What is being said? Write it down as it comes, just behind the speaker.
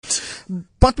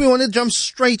But we want to jump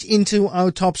straight into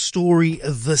our top story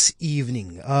this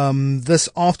evening. This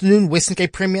afternoon, Western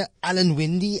Cape Premier Alan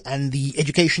Winde and the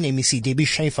Education MEC Debbie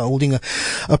Schaffer holding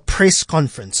a press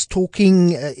conference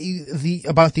talking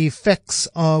about the effects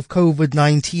of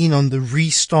COVID-19 on the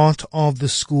restart of the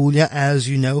school year. As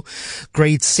you know,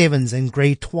 grade 7s and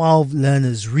grade 12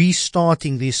 learners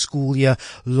restarting their school year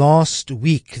last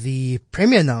week. The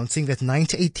Premier announcing that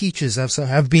 98 teachers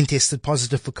have been tested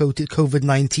positive for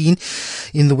COVID-19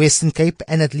 in the Western Cape,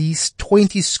 and at least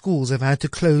 20 schools have had to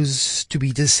close to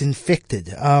be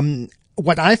disinfected.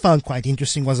 What I found quite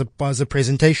interesting was a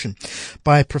presentation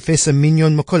by Professor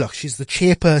Mignon Mokolok. She's the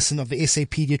chairperson of the SA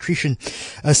Pediatrician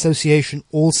Association,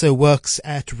 also works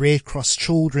at Red Cross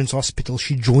Children's Hospital.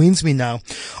 She joins me now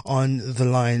on the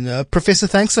line. Professor,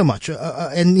 thanks so much.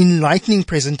 An enlightening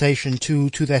presentation to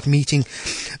that meeting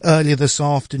earlier this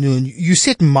afternoon. You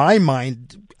set my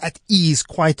mind at ease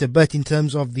quite a bit in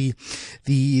terms of the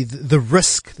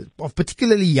risk of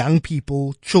particularly young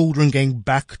people, children going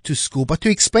back to school. But to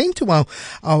explain to our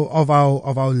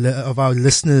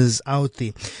listeners out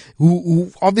there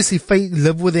who obviously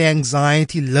live with the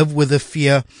anxiety, live with the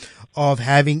fear of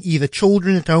having either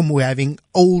children at home or having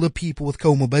older people with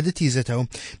comorbidities at home,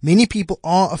 many people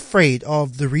are afraid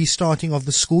of the restarting of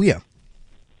the school year.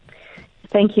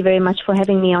 Thank you very much for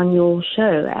having me on your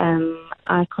show.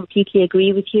 I completely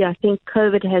agree with you. I think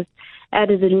COVID has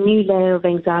added a new layer of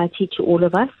anxiety to all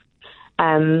of us.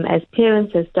 As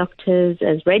parents, as doctors,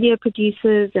 as radio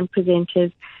producers and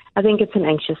presenters, I think it's an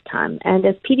anxious time. And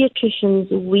as pediatricians,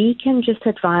 we can just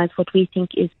advise what we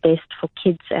think is best for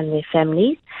kids and their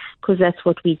families, because that's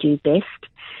what we do best.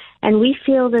 And we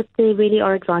feel that there really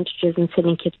are advantages in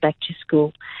sending kids back to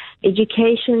school.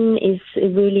 Education is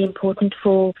really important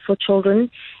for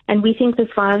children, and we think this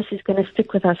virus is going to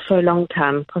stick with us for a long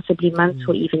time, possibly months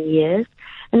or even years.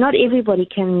 And not everybody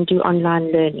can do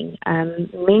online learning.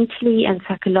 Mentally and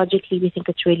psychologically, we think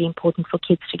it's really important for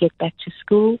kids to get back to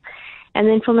school. And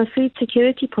then from a food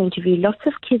security point of view, lots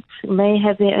of kids may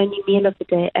have their only meal of the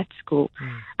day at school.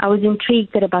 I was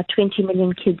intrigued that about 20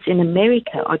 million kids in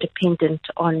America are dependent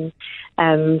on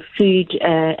food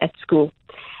at school.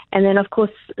 And then, of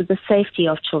course, the safety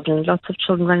of children. Lots of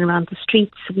children running around the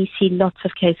streets. We see lots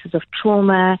of cases of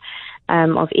trauma,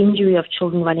 of injury of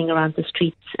children running around the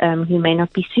streets who may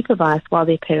not be supervised while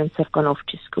their parents have gone off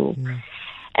to school.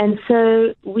 And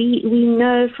so we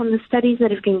know from the studies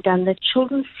that have been done that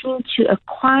children seem to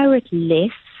acquire it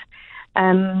less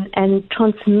and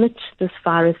transmit this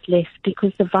virus less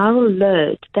because the viral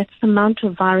load, that's the amount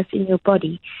of virus in your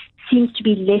body, seems to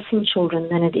be less in children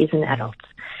than it is in adults.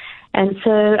 And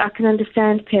so I can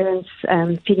understand parents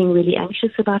feeling really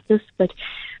anxious about this, but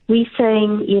we're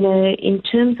saying, in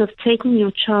terms of taking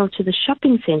your child to the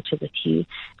shopping center with you,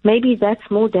 maybe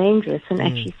that's more dangerous than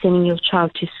actually sending your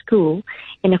child to school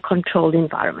in a controlled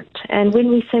environment. And when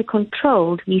we say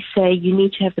controlled, we say you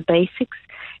need to have the basics.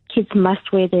 Kids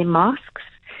must wear their masks.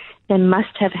 They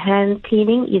must have hand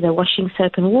cleaning, either washing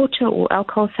soap and water or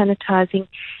alcohol sanitizing,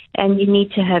 and you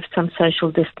need to have some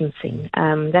social distancing.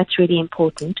 That's really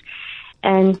important.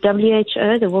 And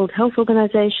WHO, the World Health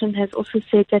Organization, has also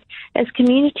said that as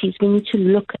communities, we need to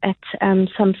look at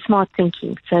some smart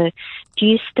thinking. So do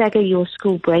you stagger your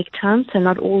school break time so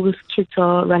not all the kids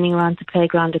are running around the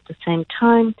playground at the same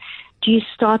time? Do you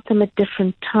start them at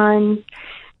different times?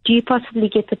 Do you possibly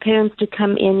get the parents to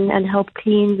come in and help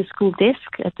clean the school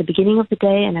desk at the beginning of the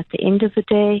day and at the end of the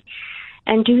day?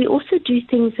 And do we also do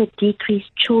things that decrease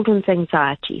children's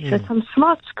anxiety? So some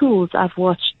smart schools I've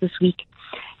watched this week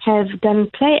have done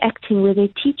play acting where their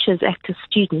teachers act as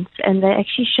students, and they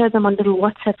actually show them on little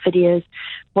WhatsApp videos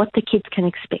what the kids can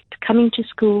expect. Coming to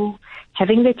school,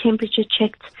 having their temperature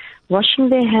checked, washing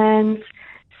their hands,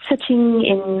 sitting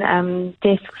in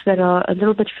desks that are a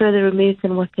little bit further removed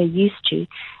than what they're used to.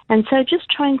 And so just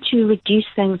trying to reduce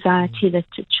the anxiety that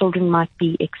children might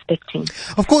be expecting.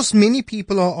 Of course, many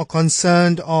people are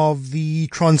concerned of the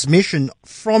transmission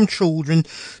from children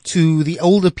to the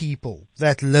older people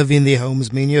that live in their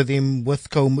homes, many of them with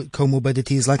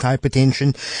comorbidities like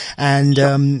hypertension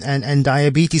and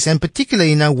diabetes, and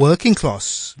particularly in our working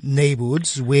class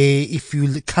neighborhoods, where if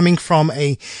you're coming from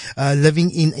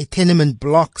living in a tenement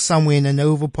block somewhere in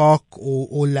Nova Park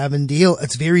or Lavender Hill,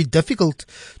 it's very difficult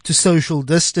to social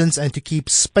distance and to keep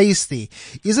space there.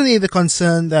 Isn't there the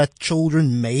concern that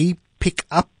children may pick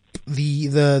up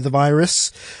the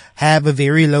virus, have a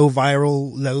very low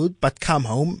viral load, but come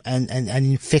home and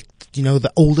infect,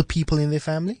 the older people in their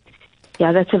family?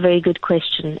 Yeah, that's a very good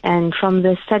question. And from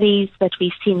the studies that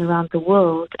we've seen around the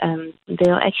world,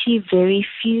 there are actually very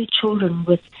few children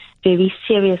with very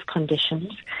serious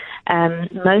conditions.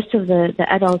 most of the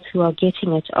adults who are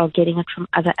getting it from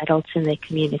other adults in their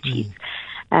communities.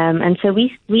 And so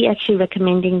we actually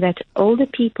recommending that older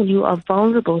people who are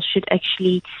vulnerable should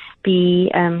actually be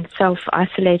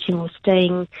self-isolating or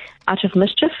staying out of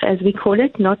mischief, as we call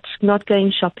it, not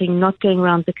going shopping, not going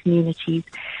around the communities,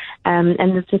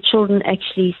 and that the children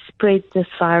actually spread this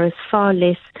virus far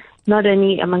less, not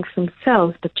only amongst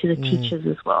themselves, but to the teachers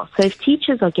as well. So if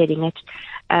teachers are getting it,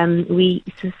 we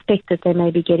suspect that they may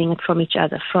be getting it from each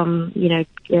other, from,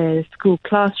 school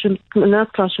classrooms,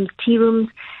 not classrooms, tea rooms,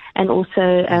 and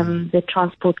also the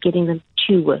transport getting them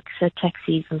to work, so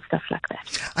taxis and stuff like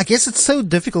that. I guess it's so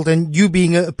difficult, and you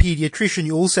being a pediatrician,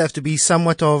 you also have to be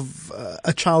somewhat of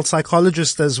a child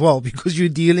psychologist as well, because you're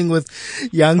dealing with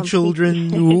young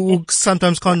children who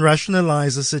sometimes can't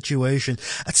rationalize a situation.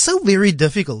 It's so very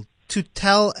difficult to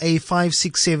tell a 5,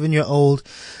 6, 7-year-old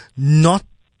not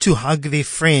to hug their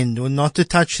friend or not to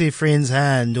touch their friend's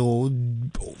hand or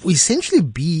essentially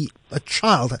be a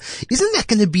child. Isn't that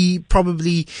going to be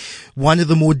probably one of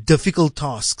the more difficult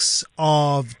tasks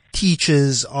of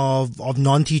teachers, of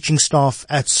non-teaching staff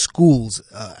at schools,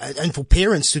 and for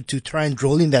parents to try and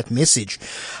draw in that message?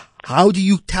 How do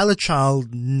you tell a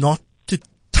child not to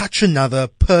touch another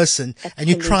person? Absolutely. And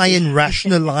you try and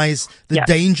rationalize the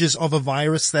dangers of a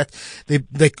virus that they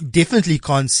definitely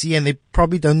can't see and they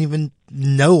probably don't even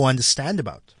know or understand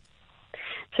about?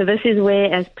 So this is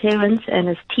where, as parents and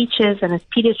as teachers and as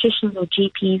pediatricians or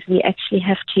GPs, we actually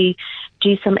have to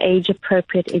do some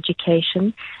age-appropriate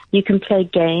education. You can play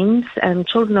games.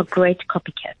 Children are great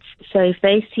copycats. So if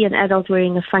they see an adult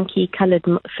wearing a funky colored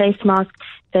face mask,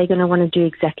 they're going to want to do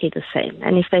exactly the same.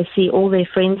 And if they see all their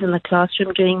friends in the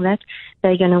classroom doing that,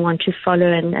 they're going to want to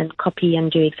follow and copy and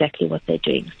do exactly what they're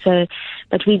doing. So,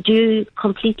 but we do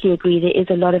completely agree there is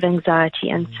a lot of anxiety.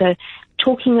 And so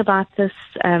talking about this,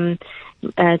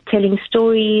 telling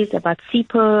stories about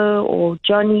Sipho or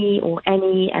Johnny or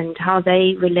Annie and how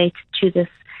they relate to this.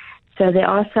 So there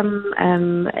are some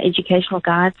educational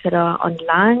guides that are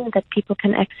online that people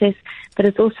can access, but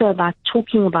it's also about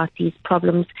talking about these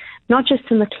problems, not just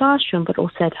in the classroom, but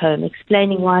also at home,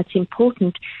 explaining why it's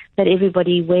important that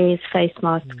everybody wears face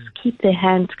masks, keep their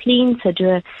hands clean, so do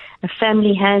a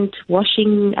family hand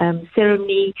washing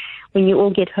ceremony when you all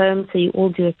get home, so you all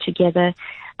do it together.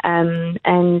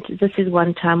 And this is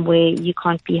one time where you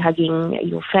can't be hugging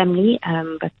your family,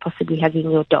 but possibly hugging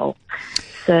your doll.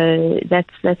 So that's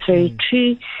very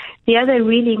true. The other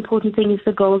really important thing is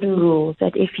the golden rule,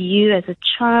 that if you as a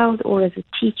child or as a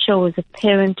teacher or as a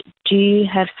parent do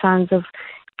have signs of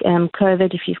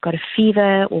COVID, if you've got a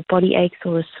fever or body aches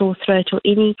or a sore throat or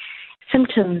any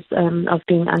symptoms of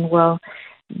being unwell,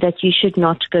 that you should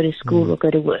not go to school or go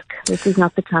to work. This is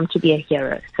not the time to be a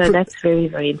hero. So that's very,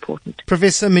 very important.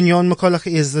 Professor Mignon Mokolach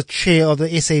is the chair of the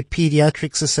SA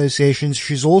Pediatrics Association.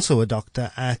 She's also a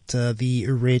doctor at the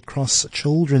Red Cross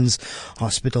Children's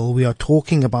Hospital. We are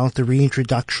talking about the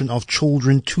reintroduction of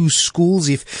children to schools.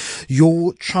 If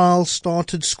your child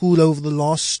started school over the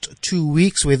last 2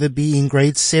 weeks, whether it be in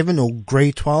grade 7 or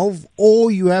grade 12,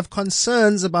 or you have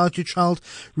concerns about your child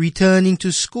returning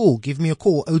to school, give me a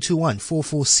call, 021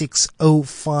 446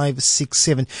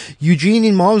 0567. Eugene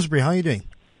in Malmesbury, how are you doing?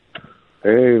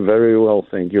 Hey, very well,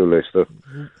 thank you, Lester.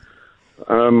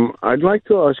 I'd like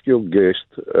to ask your guest,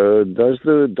 does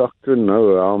the doctor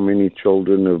know how many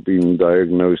children have been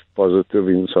diagnosed positive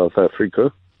in South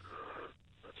Africa?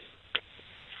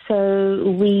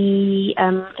 So we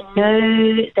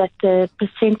know that the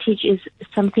percentage is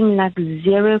something like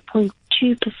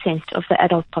 0.2% of the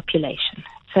adult population.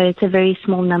 So it's a very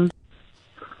small number.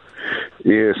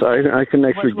 Yes, I can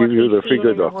actually give you the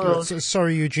figure, Doctor.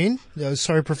 Sorry, Eugene.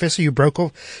 Sorry, Professor. You broke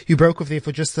off there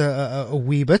for just a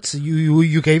wee bit.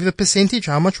 You gave the percentage.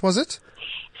 How much was it?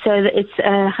 So it's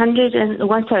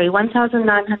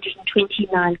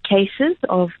 1,929 cases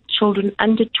of children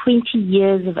under 20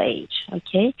 years of age.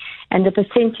 Okay, and the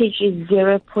percentage is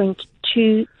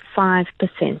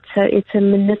 0.25%. So it's a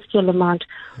minuscule amount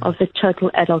of the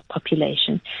total adult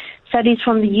population. Studies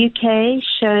from the UK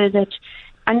show that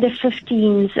under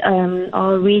 15s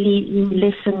are really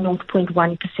less than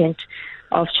 0.1%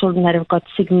 of children that have got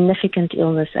significant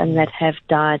illness and that have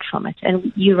died from it.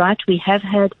 And you're right, we have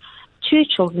had 2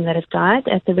 children that have died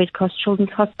at the Red Cross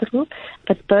Children's Hospital,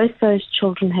 but both those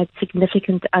children had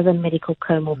significant other medical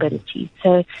comorbidities.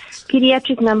 So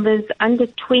pediatric numbers under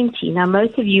 20. Now,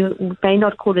 most of you may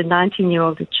not call a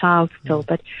 19-year-old a child still,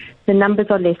 but the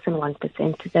numbers are less than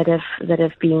 1% that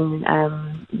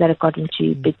have got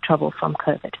into big trouble from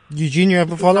COVID. Eugene, you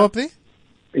have a follow-up there?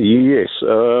 Yes.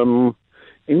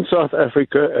 In South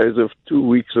Africa, as of 2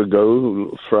 weeks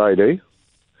ago, Friday,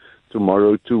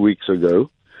 tomorrow, 2 weeks ago,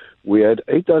 we had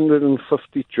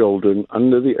 850 children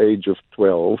under the age of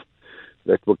 12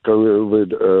 that were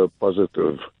COVID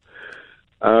positive.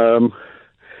 And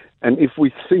if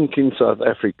we think in South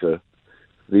Africa,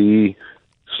 the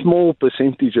small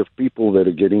percentage of people that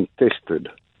are getting tested,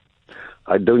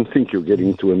 I don't think you're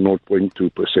getting to a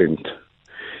 0.2%.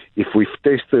 If we've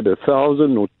tested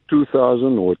 1,000 or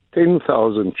 2,000 or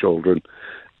 10,000 children,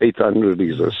 800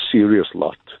 is a serious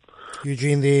lot.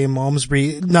 Eugene there,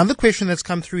 Malmesbury. Another question that's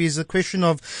come through is a question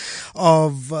of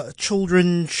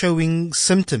children showing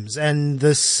symptoms, and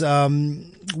this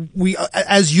we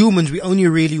as humans we only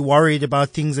really worried about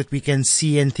things that we can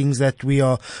see and things that we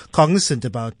are cognizant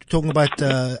about. Talking about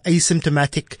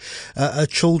asymptomatic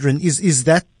children, is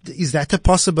that a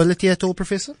possibility at all,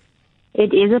 Professor?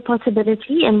 It is a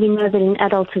possibility, and we know that in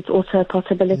adults it's also a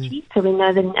possibility. So we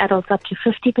know that in adults up to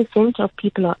 50% of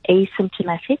people are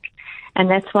asymptomatic, and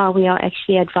that's why we are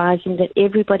actually advising that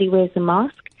everybody wears a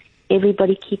mask,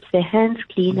 everybody keeps their hands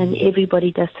clean, and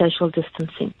everybody does social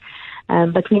distancing.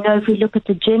 But we know if we look at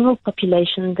the general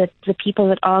population that the people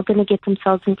that are going to get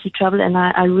themselves into trouble, and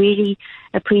I really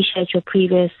appreciate your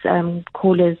previous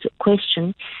caller's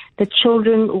question, the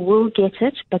children will get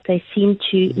it, but they seem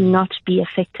to not be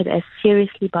affected as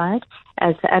seriously by it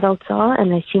as the adults are, and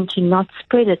they seem to not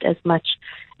spread it as much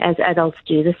as adults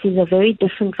do. This is a very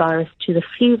different virus to the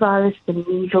flu virus, the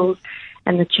measles,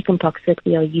 and the chickenpox that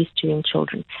we are used to in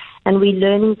children. And we're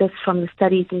learning this from the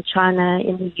studies in China,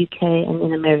 in the UK, and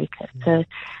in America. So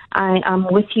I'm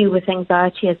with you with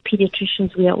anxiety. As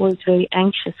pediatricians, we are always very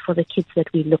anxious for the kids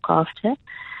that we look after,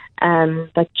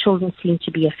 but children seem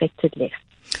to be affected less.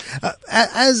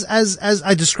 As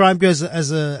I described you as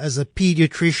a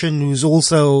pediatrician who's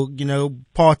also,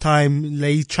 part-time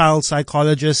lay child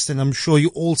psychologist, and I'm sure you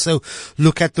also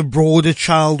look at the broader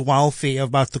child welfare,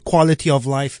 about the quality of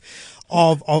life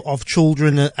of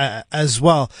children as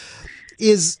well.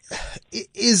 Is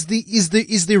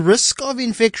the risk of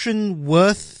infection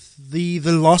worth the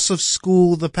loss of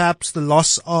school, perhaps the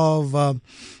loss of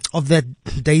that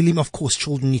daily? Of course,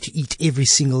 children need to eat every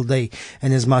single day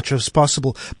and as much as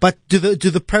possible. But do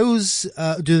the pros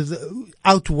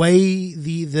outweigh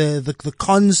the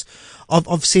cons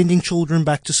of sending children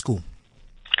back to school?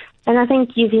 And I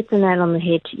think you've hit the nail on the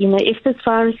head. If this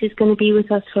virus is going to be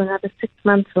with us for another 6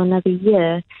 months or another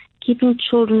year, keeping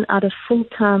children out of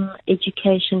full-time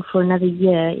education for another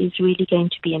year is really going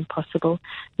to be impossible.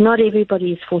 Not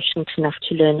everybody is fortunate enough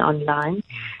to learn online.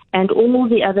 And all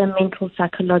the other mental,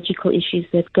 psychological issues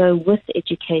that go with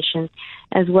education,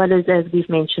 as well as we've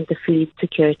mentioned, the food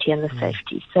security and the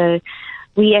safety. So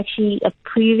we actually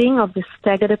approving of the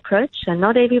staggered approach. So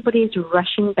not everybody is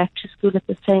rushing back to school at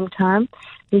the same time.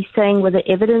 We're saying with the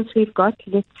evidence we've got,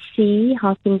 let's see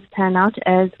how things pan out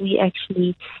as we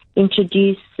actually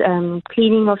introduce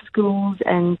cleaning of schools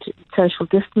and social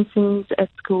distancing at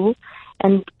school.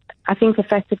 And I think the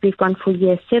fact that we've gone for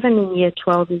year 7 and year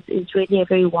 12 is really a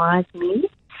very wise move.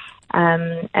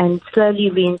 And slowly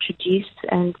reintroduce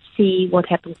and see what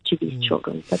happens to these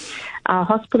children. But our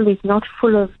hospital is not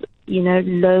full of,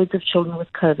 loads of children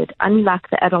with COVID, unlike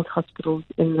the adult hospitals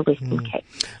in the Western Cape.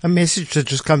 A message that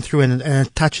just come through and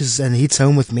it touches and hits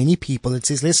home with many people. It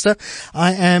says, Lester,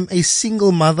 I am a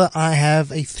single mother. I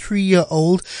have a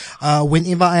 3-year-old.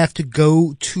 Whenever I have to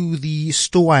go to the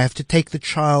store, I have to take the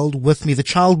child with me. The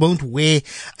child won't wear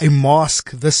a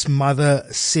mask, this mother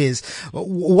says.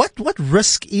 What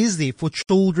risk is there for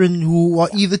children who are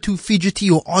either too fidgety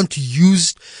or aren't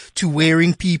used to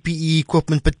wearing PPE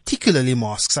equipment, particularly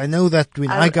masks? I know that when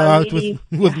I go out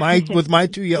with my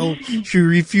 2-year-old, she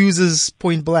refuses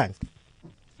point blank.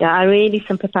 Yeah, I really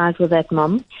sympathize with that,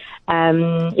 Mom.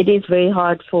 It is very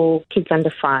hard for kids under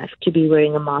 5 to be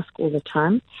wearing a mask all the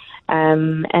time.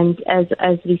 And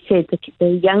as we said, the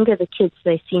younger the kids,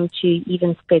 they seem to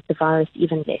even spread the virus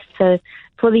even less. So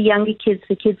for the younger kids,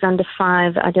 the kids under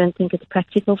 5, I don't think it's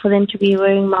practical for them to be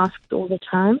wearing masks all the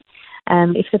time.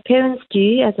 If the parents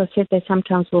do, as I said, they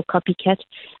sometimes will copycat,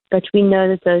 but we know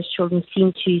that those children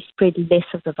seem to spread less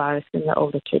of the virus than the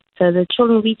older kids. So the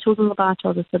children we're talking about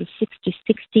are the sort of 6 to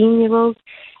 16-year-olds.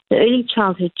 The early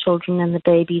childhood children and the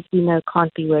babies we know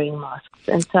can't be wearing masks.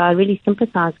 And so I really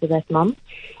sympathize with that, Mom.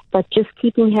 But just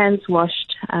keeping hands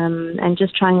washed and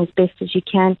just trying as best as you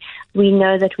can. We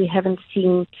know that we haven't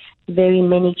seen very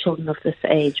many children of this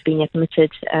age being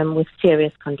admitted with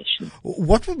serious conditions.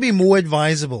 What would be more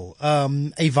advisable?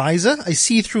 A visor, a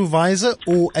see-through visor,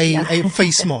 or a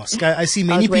face mask? I see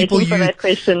many people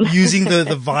using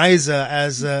the visor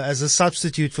as a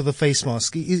substitute for the face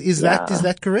mask. Is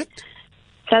that correct?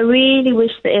 I really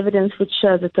wish the evidence would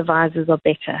show that the visors are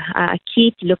better. I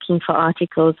keep looking for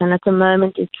articles, and at the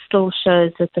moment it still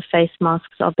shows that the face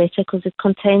masks are better because it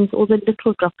contains all the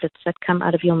little droplets that come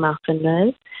out of your mouth and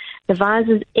nose. The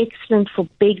visor is excellent for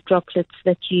big droplets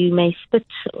that you may spit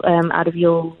out of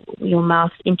your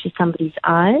mouth into somebody's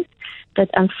eyes, but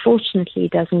unfortunately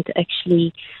doesn't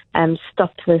actually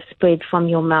stop the spread from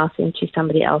your mouth into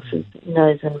somebody else's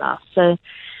nose and mouth. So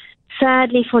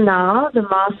sadly for now, the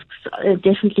masks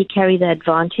definitely carry the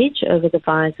advantage over the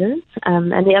visors.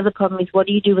 And the other problem is, what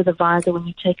do you do with the visor when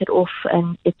you take it off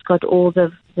and it's got all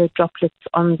the droplets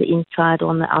on the inside or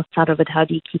on the outside of it? How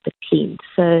do you keep it clean?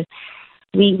 So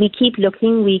we keep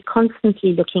looking. We're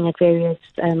constantly looking at various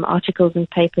articles and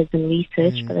papers and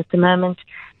research, but at the moment,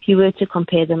 if you were to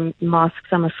compare them, masks,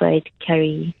 I'm afraid,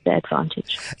 carry the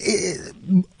advantage.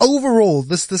 Overall,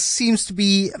 this seems to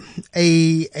be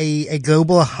a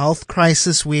global health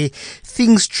crisis where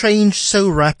things change so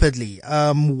rapidly.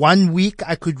 1 week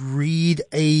I could read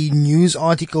a news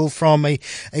article from a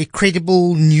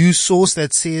credible news source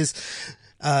that says,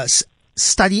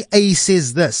 Study A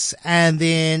says this, and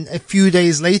then a few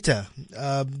days later,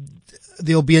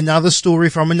 there'll be another story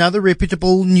from another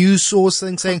reputable news source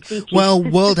saying, well,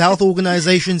 World Health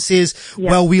Organization says,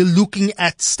 well, we're looking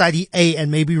at study A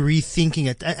and maybe rethinking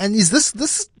it. And is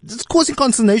this causing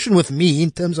consternation with me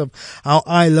in terms of how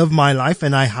I live my life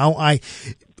and how I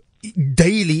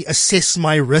daily assess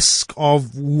my risk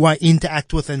of who I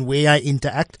interact with and where I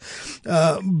interact.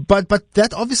 But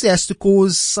that obviously has to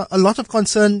cause a lot of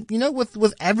concern,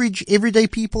 with average everyday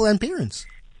people and parents.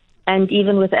 And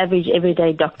even with average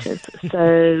everyday doctors.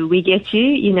 So we get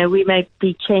you, we may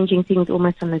be changing things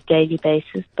almost on a daily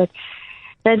basis, but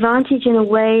the advantage in a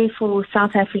way for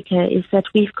South Africa is that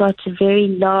we've got very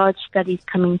large studies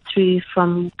coming through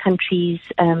from countries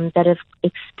that have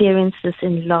experienced this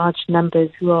in large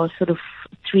numbers, who are sort of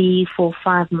 3, 4,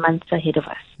 5 months ahead of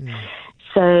us.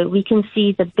 So we can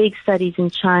see the big studies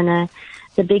in China,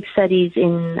 the big studies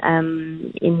in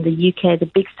the UK, the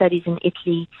big studies in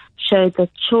Italy showed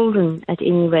that children, at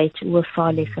any rate, were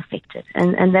far less affected.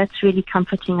 And that's really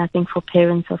comforting, I think, for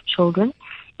parents of children.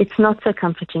 It's not so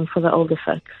comforting for the older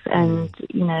folks, and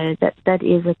that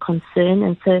is a concern.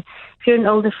 And so, if you're an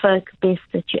older folk, best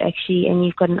that you and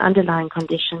you've got an underlying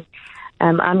condition.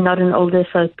 I'm not an older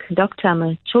folk doctor; I'm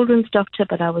a children's doctor,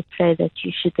 but I would say that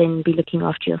you should then be looking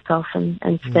after yourself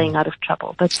and staying out of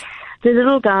trouble. But the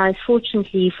little guys,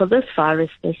 fortunately for this virus,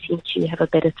 they seem to have a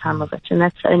better time of it, and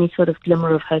that's the only sort of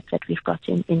glimmer of hope that we've got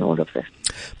in all of this.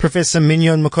 Professor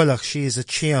Mignon Mokholach, she is a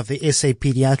chair of the SA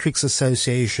Pediatrics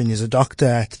Association, is a doctor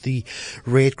at the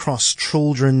Red Cross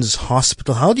Children's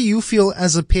Hospital. How do you feel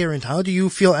as a parent? How do you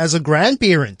feel as a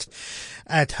grandparent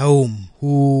at home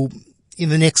who, in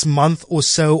the next month or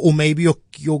so, or maybe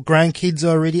your grandkids are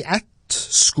already at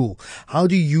school? How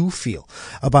do you feel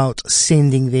about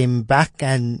sending them back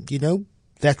and,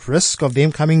 that risk of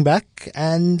them coming back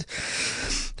and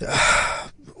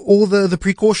all the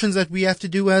precautions that we have to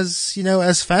do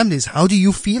as families? How do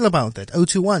you feel about that?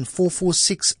 021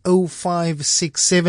 446 0567.